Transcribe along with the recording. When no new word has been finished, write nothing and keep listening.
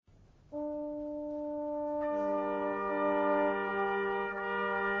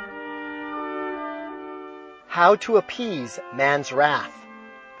How to Appease Man's Wrath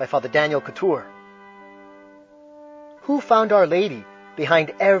by Father Daniel Couture. Who found Our Lady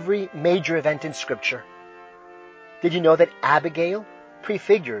behind every major event in Scripture? Did you know that Abigail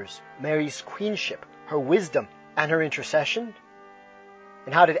prefigures Mary's queenship, her wisdom, and her intercession?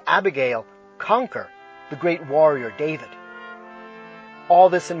 And how did Abigail conquer the great warrior David? All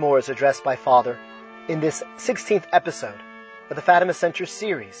this and more is addressed by Father in this 16th episode of the Fatima Center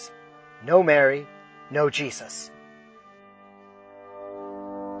series, No Mary, No Jesus.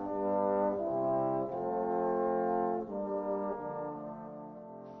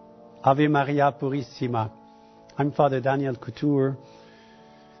 Ave Maria Purissima. I'm Father Daniel Couture.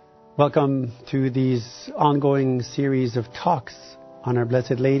 Welcome to these ongoing series of talks on Our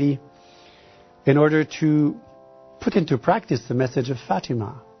Blessed Lady in order to put into practice the message of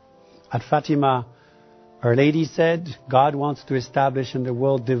Fatima. At Fatima, Our Lady said, God wants to establish in the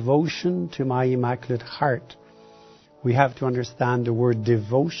world devotion to my Immaculate Heart. We have to understand the word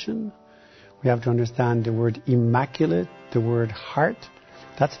devotion. We have to understand the word immaculate, the word heart.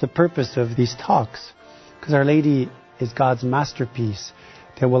 That's the purpose of these talks, because Our Lady is God's masterpiece.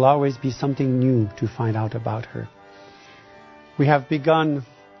 There will always be something new to find out about her. We have begun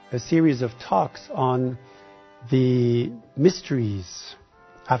a series of talks on the mysteries.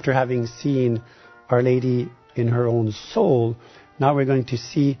 After having seen Our Lady in her own soul, now we're going to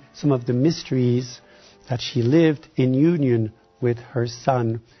see some of the mysteries that she lived in union with her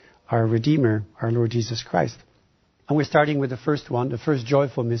Son, our Redeemer, our Lord Jesus Christ. And we're starting with the first one, the first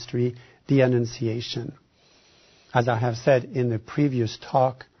joyful mystery, the Annunciation. As I have said in the previous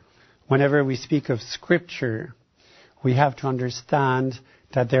talk, whenever we speak of Scripture, we have to understand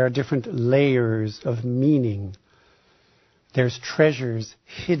that there are different layers of meaning. There's treasures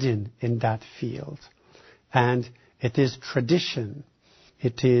hidden in that field. And it is tradition.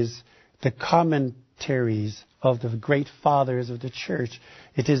 It is the commentaries of the great fathers of the Church.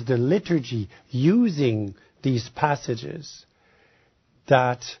 It is the liturgy using these passages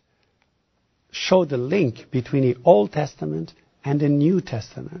that show the link between the Old Testament and the New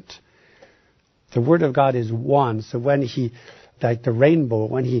Testament. The Word of God is one. So when like the rainbow,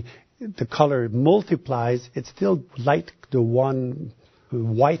 the color multiplies, it's still like the one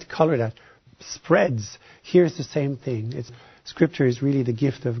white color that spreads. Here's the same thing. Scripture is really the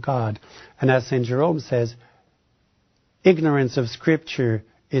gift of God. And as St. Jerome says, ignorance of Scripture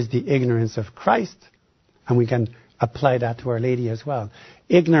is the ignorance of Christ. And we can apply that to Our Lady as well.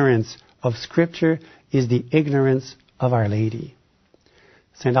 Ignorance of Scripture is the ignorance of Our Lady.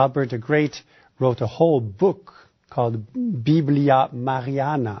 St. Albert the Great wrote a whole book called Biblia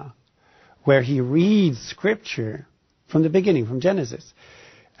Mariana, where he reads Scripture from the beginning, from Genesis.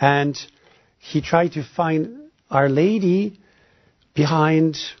 And he tried to find Our Lady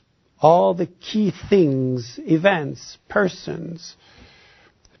behind all the key things, events, persons.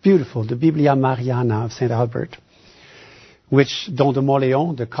 Beautiful, the Biblia Mariana of St. Albert, which Don de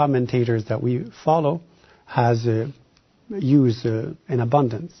Montléon, the commentators that we follow, has used in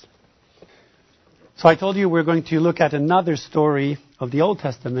abundance. So I told you we're going to look at another story of the Old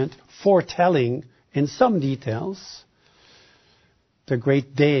Testament, foretelling in some details the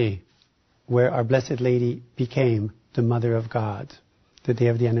great day where Our Blessed Lady became the Mother of God, the day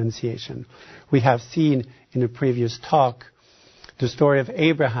of the Annunciation. We have seen in a previous talk the story of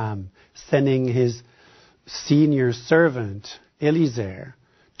Abraham sending his senior servant, Eliezer,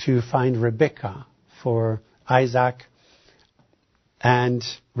 to find Rebekah for Isaac. And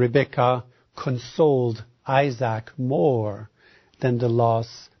Rebekah consoled Isaac more than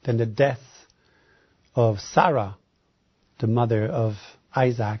the death of Sarah, the mother of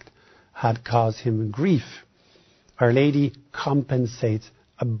Isaac, had caused him grief. Our Lady compensates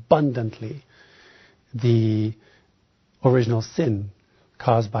abundantly the original sin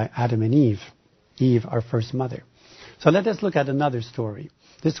caused by Adam and Eve. Eve, our first mother. So let us look at another story.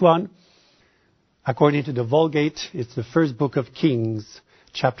 This one, according to the Vulgate, it's the first book of Kings,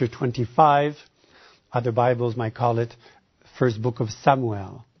 chapter 25. Other Bibles might call it first book of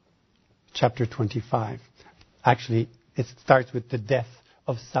Samuel, chapter 25. Actually, it starts with the death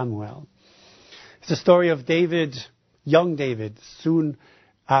of Samuel. It's the story of David, young David, soon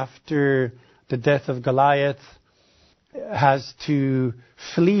after the death of Goliath, has to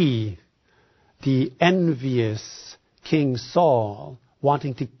flee the envious King Saul,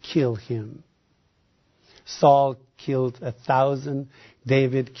 wanting to kill him. Saul killed 1,000,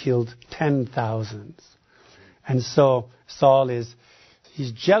 David killed 10,000. And so Saul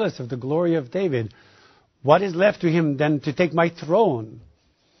he's jealous of the glory of David. What is left to him then to take my throne?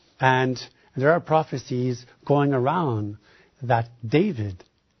 And there are prophecies going around that David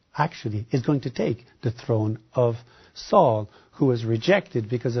actually is going to take the throne of Saul, who was rejected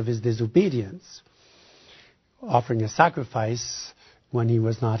because of his disobedience, offering a sacrifice when he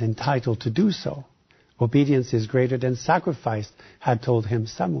was not entitled to do so. Obedience is greater than sacrifice, had told him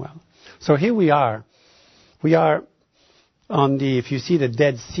Samuel. So here we are. We are on if you see the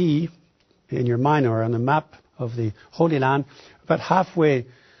Dead Sea in your mind or on the map of the Holy Land, about halfway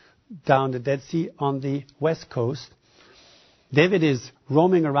down the Dead Sea on the west coast. David is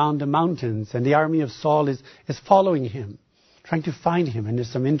roaming around the mountains, and the army of Saul is following him, trying to find him. And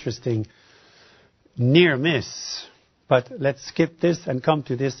there's some interesting near miss. But let's skip this and come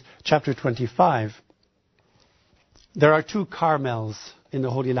to this chapter 25. There are 2 Carmels in the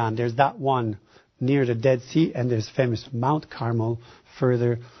Holy Land. There's that one near the Dead Sea, and there's famous Mount Carmel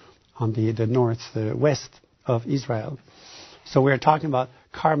further on the west of Israel. So we're talking about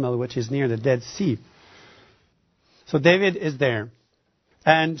Carmel, which is near the Dead Sea. So David is there.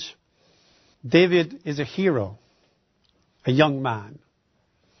 And David is a hero, a young man.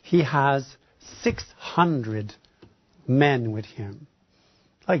 He has 600 men with him,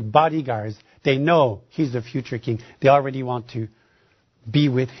 like bodyguards. They know he's the future king. They already want to be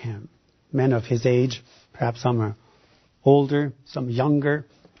with him. Men of his age, perhaps some are older, some younger.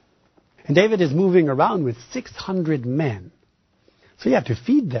 And David is moving around with 600 men. So you have to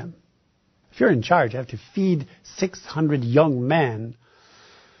feed them. If you're in charge, you have to feed 600 young men.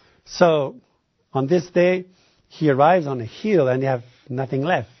 So on this day, he arrives on a hill and they have nothing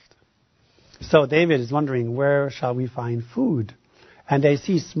left. So David is wondering, where shall we find food? And they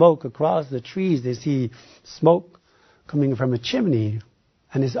see smoke across the trees. They see smoke coming from a chimney.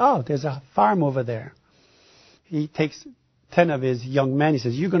 And there's a farm over there. He takes 10 of his young men. He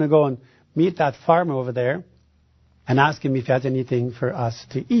says, you're going to go and meet that farmer over there and ask him if he has anything for us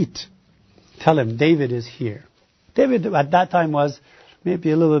to eat. Tell him David is here. David at that time was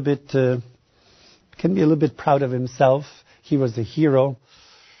maybe a little bit, can be a little bit proud of himself. He was the hero.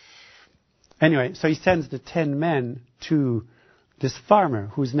 Anyway, so he sends the 10 men to this farmer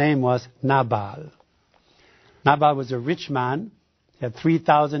whose name was Nabal. Nabal was a rich man. He had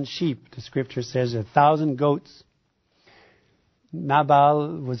 3,000 sheep. The scripture says 1,000 goats.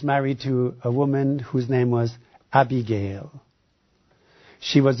 Nabal was married to a woman whose name was Abigail.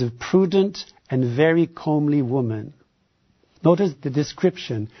 She was a prudent and very comely woman. Notice the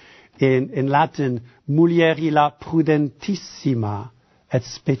description in Latin, mulierilla prudentissima et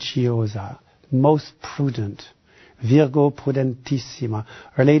speciosa, most prudent. Virgo prudentissima.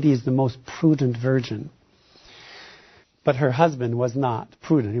 Our Lady is the most prudent virgin. But her husband was not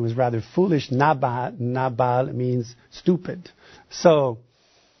prudent. He was rather foolish. Nabal means stupid. So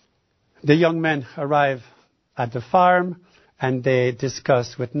the young men arrive at the farm and they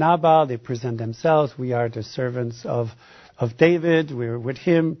discuss with Nabal. They present themselves. We are the servants of David. We're with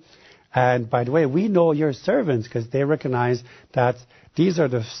him. And by the way, we know your servants, because they recognize that these are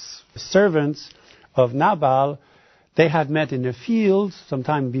the servants of Nabal. They had met in the fields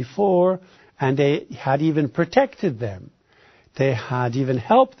sometime before, and they had even protected them. They had even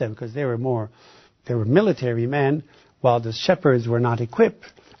helped them, because they were military men, while the shepherds were not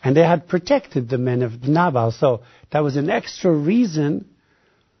equipped. And they had protected the men of Nabal. So that was an extra reason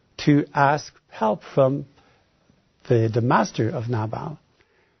to ask help from the master of Nabal.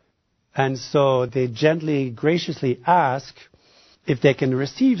 And so they gently, graciously ask if they can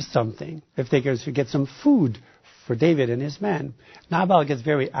receive something, if they can get some food for David and his men. Nabal gets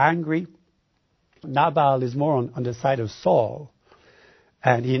very angry. Nabal is more on the side of Saul.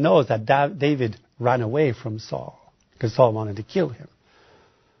 And he knows that David ran away from Saul, because Saul wanted to kill him.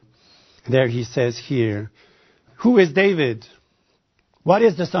 There he says here, who is David? What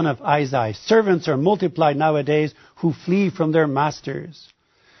is the son of Isai? Servants are multiplied nowadays who flee from their masters.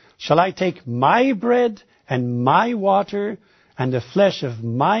 Shall I take my bread and my water and the flesh of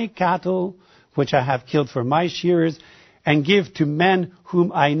my cattle, which I have killed for my shearers, and give to men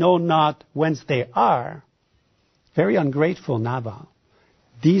whom I know not whence they are? Very ungrateful Nabal.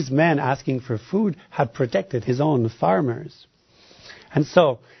 These men asking for food had protected his own farmers. And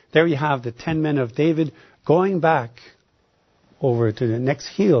so there you have the 10 men of David going back over to the next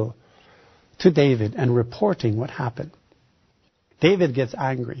hill to David and reporting what happened. David gets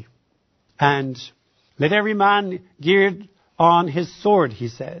angry. And let every man gird on his sword, he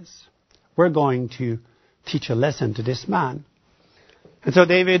says. We're going to teach a lesson to this man. And so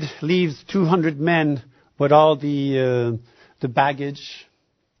David leaves 200 men with all the baggage.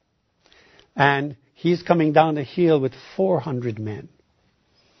 And he's coming down the hill with 400 men.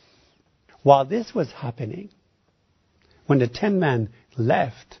 While this was happening, when the 10 men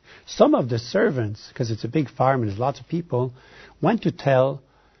left, some of the servants, because it's a big farm and there's lots of people, went to tell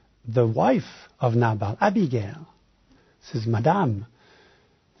the wife of Nabal, Abigail, says, Madame,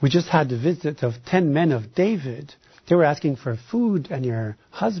 we just had the visit of 10 men of David. They were asking for food, and your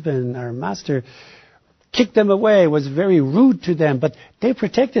husband, our master, kicked them away, was very rude to them, but they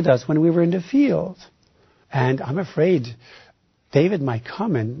protected us when we were in the field. And I'm afraid David might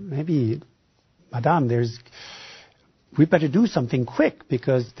come, and maybe, Madame, we better do something quick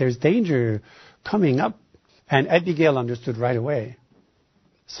because there's danger coming up. And Abigail understood right away.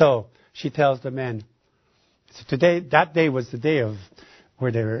 So she tells the men, so that day was the day of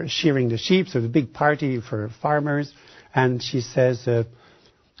where they were shearing the sheep, so the big party for farmers. And she says,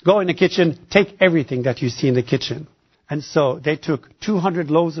 go in the kitchen, take everything that you see in the kitchen. And so they took 200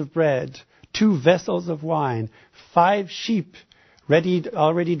 loaves of bread, 2 vessels of wine, 5 sheep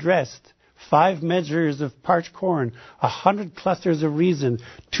already dressed, 5 measures of parched corn, 100 clusters of resin,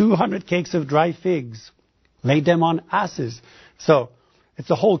 200 cakes of dry figs, laid them on asses. So it's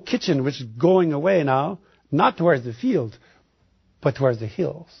the whole kitchen which is going away now, not towards the field, but towards the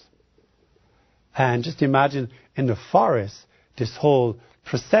hills. And just imagine in the forest, this whole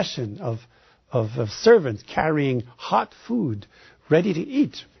procession of servants carrying hot food, ready to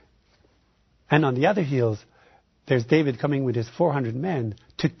eat. And on the other hills, there's David coming with his 400 men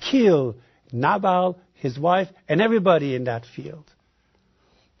to kill Nabal, his wife, and everybody in that field.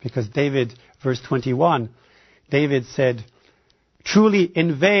 Because David, verse 21, David said, truly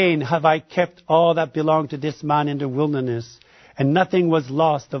in vain have I kept all that belonged to this man in the wilderness, and nothing was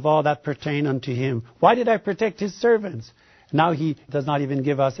lost of all that pertained unto him. Why did I protect his servants? Now he does not even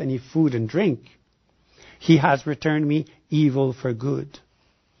give us any food and drink. He has returned me evil for good.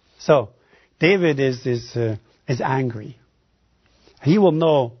 So, David is angry. He will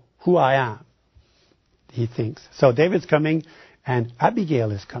know who I am, he thinks. So David's coming, and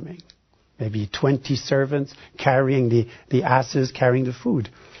Abigail is coming. Maybe 20 servants carrying the asses, carrying the food.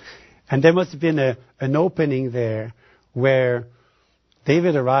 And there must have been an opening there where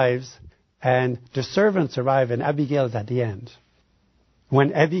David arrives and the servants arrive and Abigail is at the end.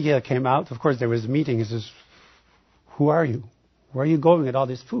 When Abigail came out, of course there was a meeting. He says, who are you? Where are you going with all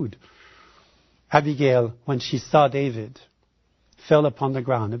this food? Abigail, when she saw David, fell upon the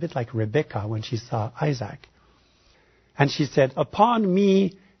ground, a bit like Rebekah when she saw Isaac. And she said, upon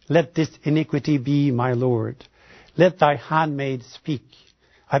me let this iniquity be, my Lord. Let thy handmaid speak.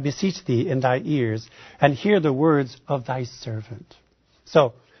 I beseech thee in thy ears, and hear the words of thy servant.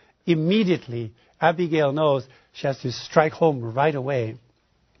 So, immediately, Abigail knows she has to strike home right away.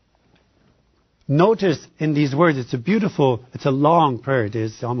 Notice in these words, it's a long prayer. It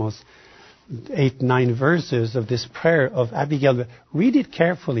is almost 8-9 verses of this prayer of Abigail. But read it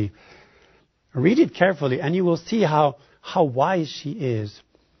carefully. Read it carefully, and you will see how wise she is.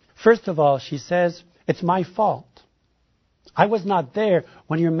 First of all, she says, it's my fault. I was not there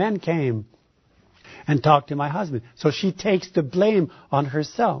when your men came and talked to my husband. So she takes the blame on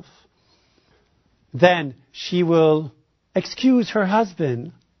herself. Then she will excuse her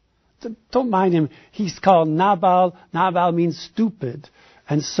husband. Don't mind him. He's called Nabal. Nabal means stupid.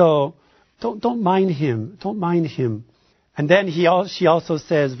 And so don't mind him. Don't mind him. And then she also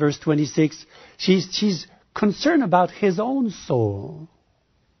says, verse 26, she's concerned about his own soul.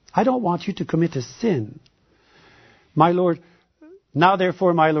 I don't want you to commit a sin. My Lord, now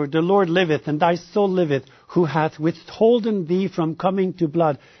therefore, my Lord, the Lord liveth, and thy soul liveth, who hath withholden thee from coming to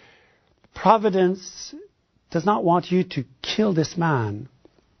blood. Providence does not want you to kill this man,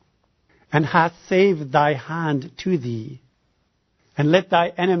 and hath saved thy hand to thee. And let thy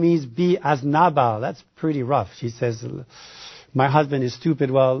enemies be as Nabal. That's pretty rough. She says, my husband is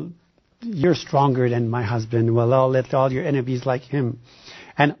stupid. Well, you're stronger than my husband. Well, I'll let all your enemies like him,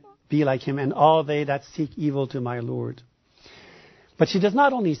 and be like him, and all they that seek evil to my Lord. But she does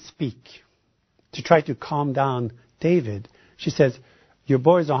not only speak to try to calm down David. She says, your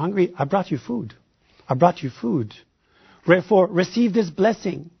boys are hungry. I brought you food. I brought you food. Therefore, receive this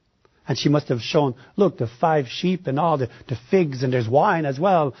blessing. And she must have shown, look, the 5 sheep and all the figs, and there's wine as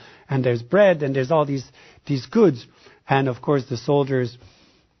well, and there's bread, and there's all these goods. And of course the soldiers,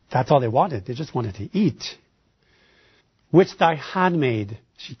 that's all they wanted. They just wanted to eat. Which thy handmaid,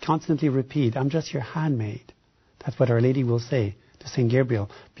 she constantly repeats, I'm just your handmaid. That's what Our Lady will say to St. Gabriel.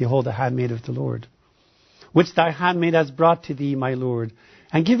 Behold, the handmaid of the Lord. Which thy handmaid has brought to thee, my Lord.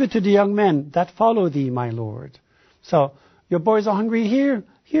 And give it to the young men that follow thee, my Lord. So, your boys are hungry here.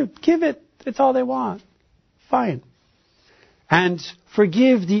 Here, give it. It's all they want. Fine. And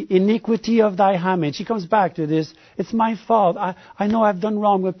forgive the iniquity of thy handmaid. She comes back to this. It's my fault. I know I've done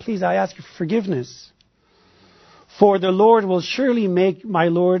wrong, but please, I ask you for forgiveness. For the Lord will surely make my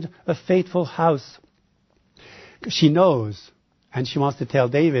Lord a faithful house. She knows And she wants to tell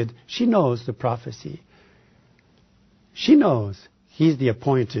David, she knows the prophecy. She knows he's the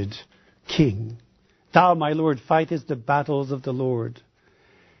appointed king. Thou, my Lord, fightest the battles of the Lord.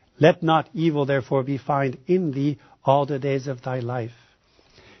 Let not evil therefore be found in thee all the days of thy life.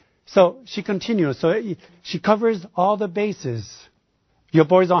 So she continues. So she covers all the bases. Your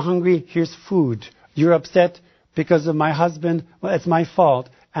boys are hungry, here's food. You're upset because of my husband, well, it's my fault.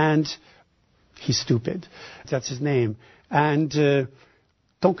 And he's stupid. That's his name. And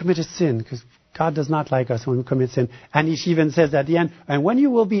don't commit a sin, because God does not like us when we commit sin. And she even says at the end, and when you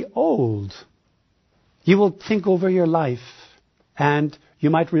will be old, you will think over your life, and you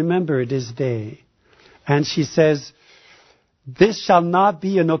might remember this day. And she says, this shall not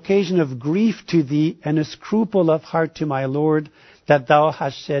be an occasion of grief to thee, and a scruple of heart to my Lord, that thou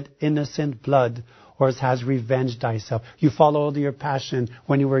hast shed innocent blood, or hast revenged thyself. You followed your passion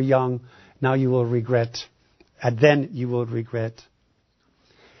when you were young, now you will regret. And then you will regret.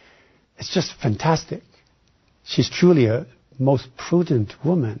 It's just fantastic. She's truly a most prudent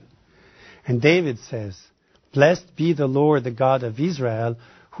woman. And David says, blessed be the Lord, the God of Israel,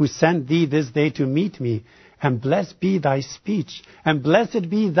 who sent thee this day to meet me. And blessed be thy speech. And blessed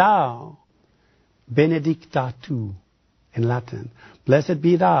be thou. Benedicta tu, in Latin. Blessed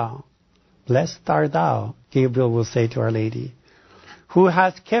be thou. Blessed art thou, Gabriel will say to Our Lady, who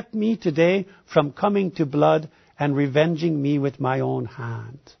hast kept me today from coming to blood and revenging me with my own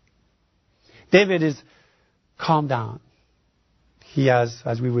hand. David is calmed down. He has,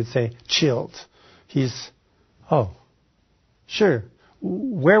 as we would say, chilled. He's, sure.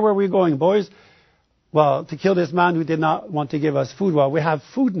 Where were we going, boys? Well, to kill this man who did not want to give us food. Well, we have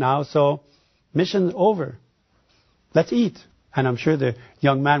food now, so mission over. Let's eat. And I'm sure the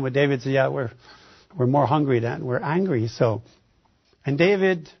young man with David said, yeah, we're more hungry than we're angry, so... And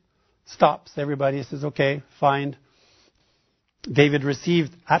David stops. Everybody says, okay, fine. David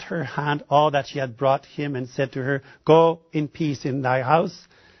received at her hand all that she had brought him and said to her, go in peace in thy house.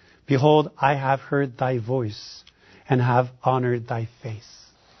 Behold, I have heard thy voice and have honored thy face.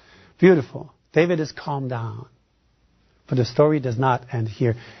 Beautiful. David is calmed down. But the story does not end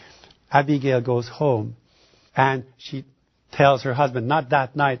here. Abigail goes home and she tells her husband, not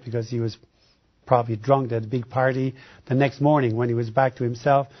that night because he was probably drunk at a big party. The next morning when he was back to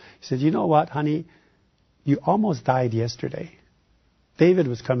himself, he said, you know what, honey? You almost died yesterday. David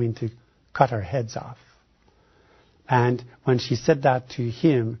was coming to cut our heads off. And when she said that to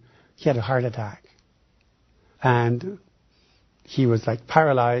him, he had a heart attack. And he was like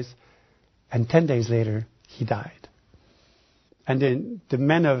paralyzed. And 10 days later, he died. And then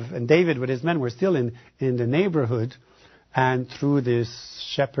and David with his men were still in the neighborhood. And through the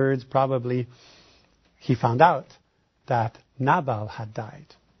shepherds, probably, he found out that Nabal had died.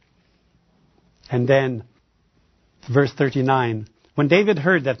 And then, verse 39, when David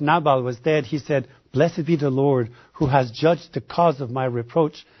heard that Nabal was dead, he said, blessed be the Lord, who has judged the cause of my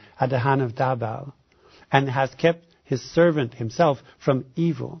reproach at the hand of Nabal, and has kept his servant himself from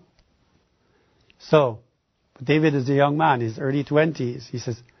evil. So, David is a young man, his early 20s. He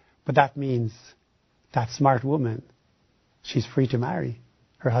says, but that means that smart woman, she's free to marry.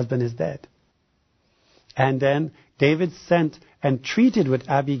 Her husband is dead. And then David sent and treated with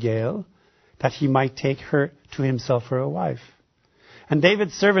Abigail that he might take her to himself for a wife. And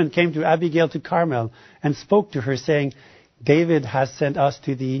David's servant came to Abigail to Carmel and spoke to her, saying, David has sent us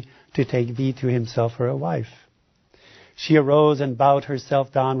to thee to take thee to himself for a wife. She arose and bowed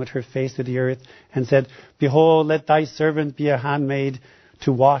herself down with her face to the earth and said, behold, let thy servant be a handmaid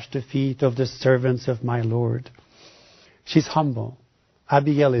to wash the feet of the servants of my Lord. She's humble.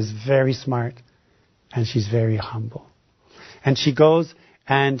 Abigail is very smart. And she's very humble. And she goes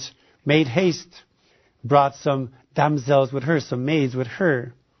and made haste, brought some damsels with her, some maids with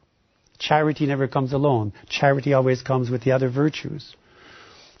her. Charity never comes alone. Charity always comes with the other virtues.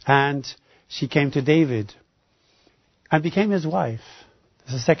 And she came to David and became his wife.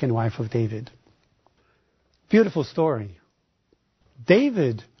 The second wife of David. Beautiful story.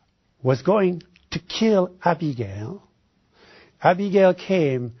 David was going to kill Abigail. Abigail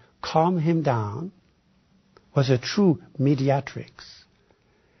came, calmed him down, was a true mediatrix.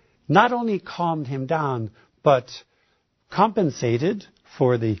 Not only calmed him down, but compensated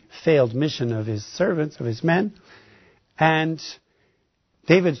for the failed mission of his servants, of his men. And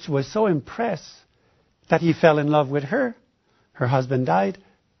David was so impressed that he fell in love with her. Her husband died,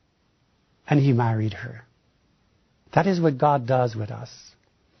 and he married her. That is what God does with us.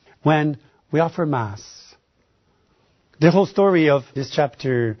 When we offer Mass, the whole story of this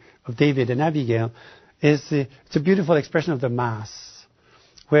chapter of David and Abigail it's a beautiful expression of the Mass,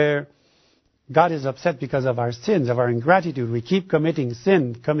 where God is upset because of our sins, of our ingratitude. We keep committing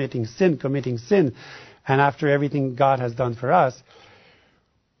sin. And after everything God has done for us.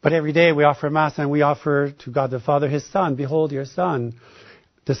 But every day we offer Mass and we offer to God the Father His Son. Behold your Son,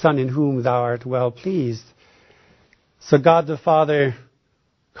 the Son in whom thou art well pleased. So God the Father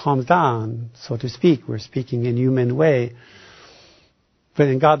calms down, so to speak. We're speaking in human way. But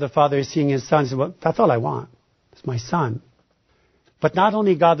then God the Father is seeing His Son and says, well, that's all I want. It's my Son. But not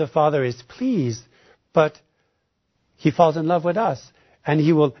only God the Father is pleased, but He falls in love with us. And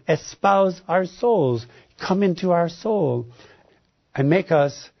He will espouse our souls, come into our soul, and make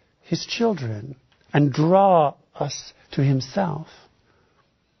us His children, and draw us to Himself.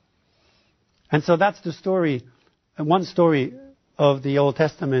 And so that's the story, one story of the Old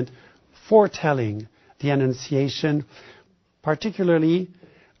Testament foretelling the Annunciation, particularly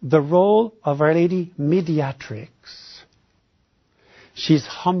the role of Our Lady Mediatrix. She's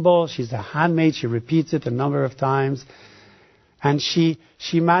humble, she's a handmaid, she repeats it a number of times, and she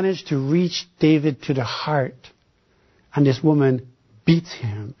managed to reach David to the heart. And this woman beats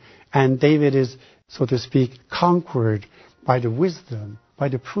him, and David is, so to speak, conquered by the wisdom, by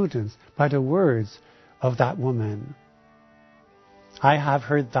the prudence, by the words of that woman. I have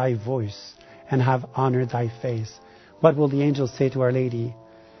heard thy voice and have honored thy face. What will the angels say to Our Lady?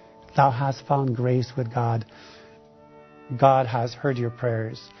 Thou hast found grace with God. God has heard your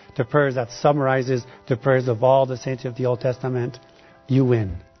prayers. The prayers that summarizes the prayers of all the saints of the Old Testament. You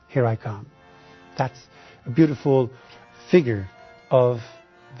win. Here I come. That's a beautiful figure of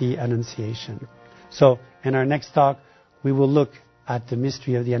the Annunciation. So in our next talk, we will look at the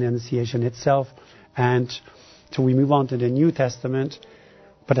mystery of the Annunciation itself, and so we move on to the New Testament,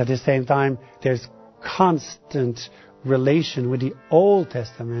 but at the same time, there's constant relation with the Old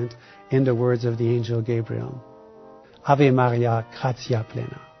Testament in the words of the angel Gabriel. Ave Maria, gratia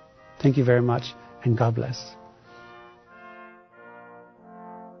plena. Thank you very much, and God bless.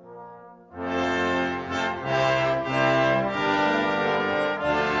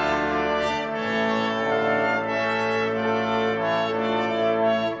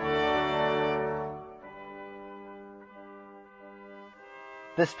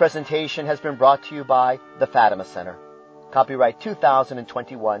 This presentation has been brought to you by the Fatima Center. Copyright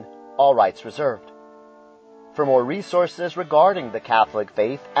 2021, all rights reserved. For more resources regarding the Catholic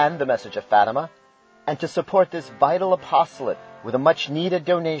faith and the message of Fatima, and to support this vital apostolate with a much-needed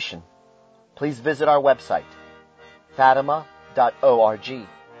donation, please visit our website, fatima.org,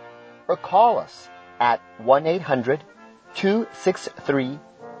 or call us at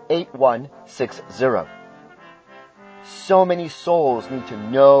 1-800-263-8160. So many souls need to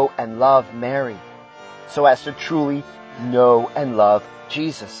know and love Mary, so as to truly know and love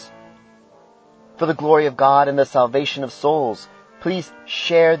Jesus. For the glory of God and the salvation of souls, please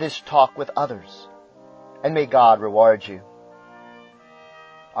share this talk with others, and may God reward you.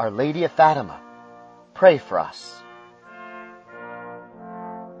 Our Lady of Fatima, pray for us.